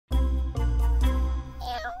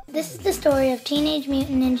This is the story of Teenage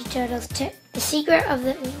Mutant Ninja Turtles 2, The Secret of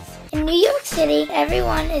the Ooze. In New York City,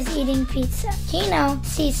 everyone is eating pizza. Keno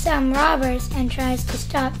sees some robbers and tries to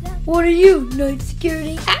stop them. What are you, night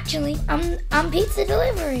security? Actually, I'm pizza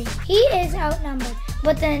delivery. He is outnumbered,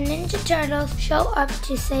 but the Ninja Turtles show up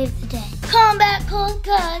to save the day. Combat cold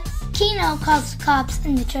cuts! Keno calls the cops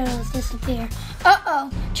and the turtles disappear. Uh-oh,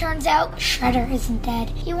 turns out Shredder isn't dead.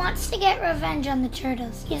 He wants to get revenge on the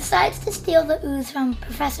turtles. He decides to steal the ooze from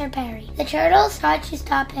Professor Perry. The turtles try to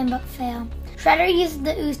stop him but fail. Shredder uses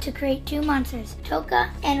the ooze to create two monsters, Tokka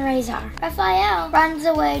and Razor. Raphael runs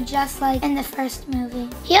away just like in the first movie.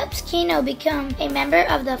 He helps Keno become a member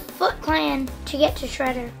of the Foot Clan to get to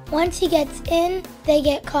Shredder. Once he gets in, they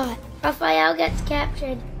get caught. Raphael gets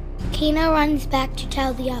captured. Keno runs back to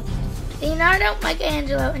tell the others. Leonardo,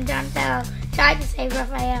 Michelangelo, and Donatello try to save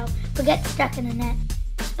Raphael, but get stuck in a net.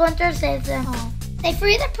 Splinter saves them all. They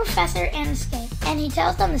free the professor and escape, and he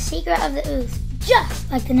tells them the secret of the ooze,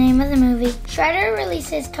 just like the name of the movie. Shredder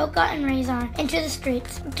releases Tokka and Razor into the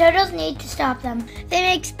streets. The turtles need to stop them. They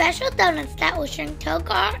make special donuts that will shrink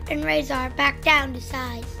Tokka and Razor back down to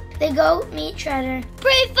size. They go meet Shredder.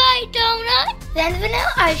 Pre-fight donut! Then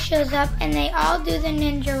Vanilla Ice shows up and they all do the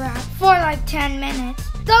ninja rap for like 10 minutes.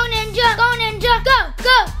 Go ninja! Go ninja! Go!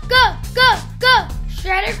 Go! Go! Go! Go!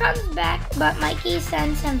 Shredder comes back, but Mikey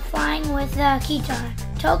sends him flying with the guitar.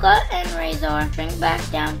 Tokka and Razor shrink back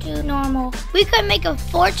down to normal. We could make a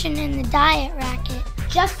fortune in the diet racket.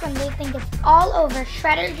 Just when they think it's all over,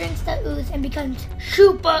 Shredder drinks the ooze and becomes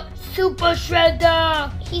Super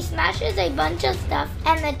Shredder. He smashes a bunch of stuff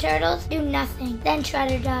and the turtles do nothing. Then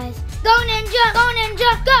Shredder dies. Go ninja! Go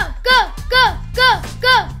ninja! Go! Go! Go! Go!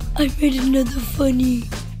 Go! I made another funny.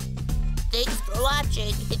 Thanks for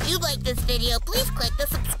watching. If you like this video, please click the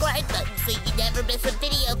subscribe button so you never miss a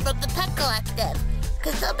video from the Pet Collective.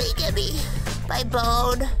 Could somebody give me my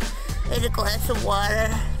bone and a glass of water?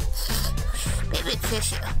 Maybe a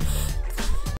tissue.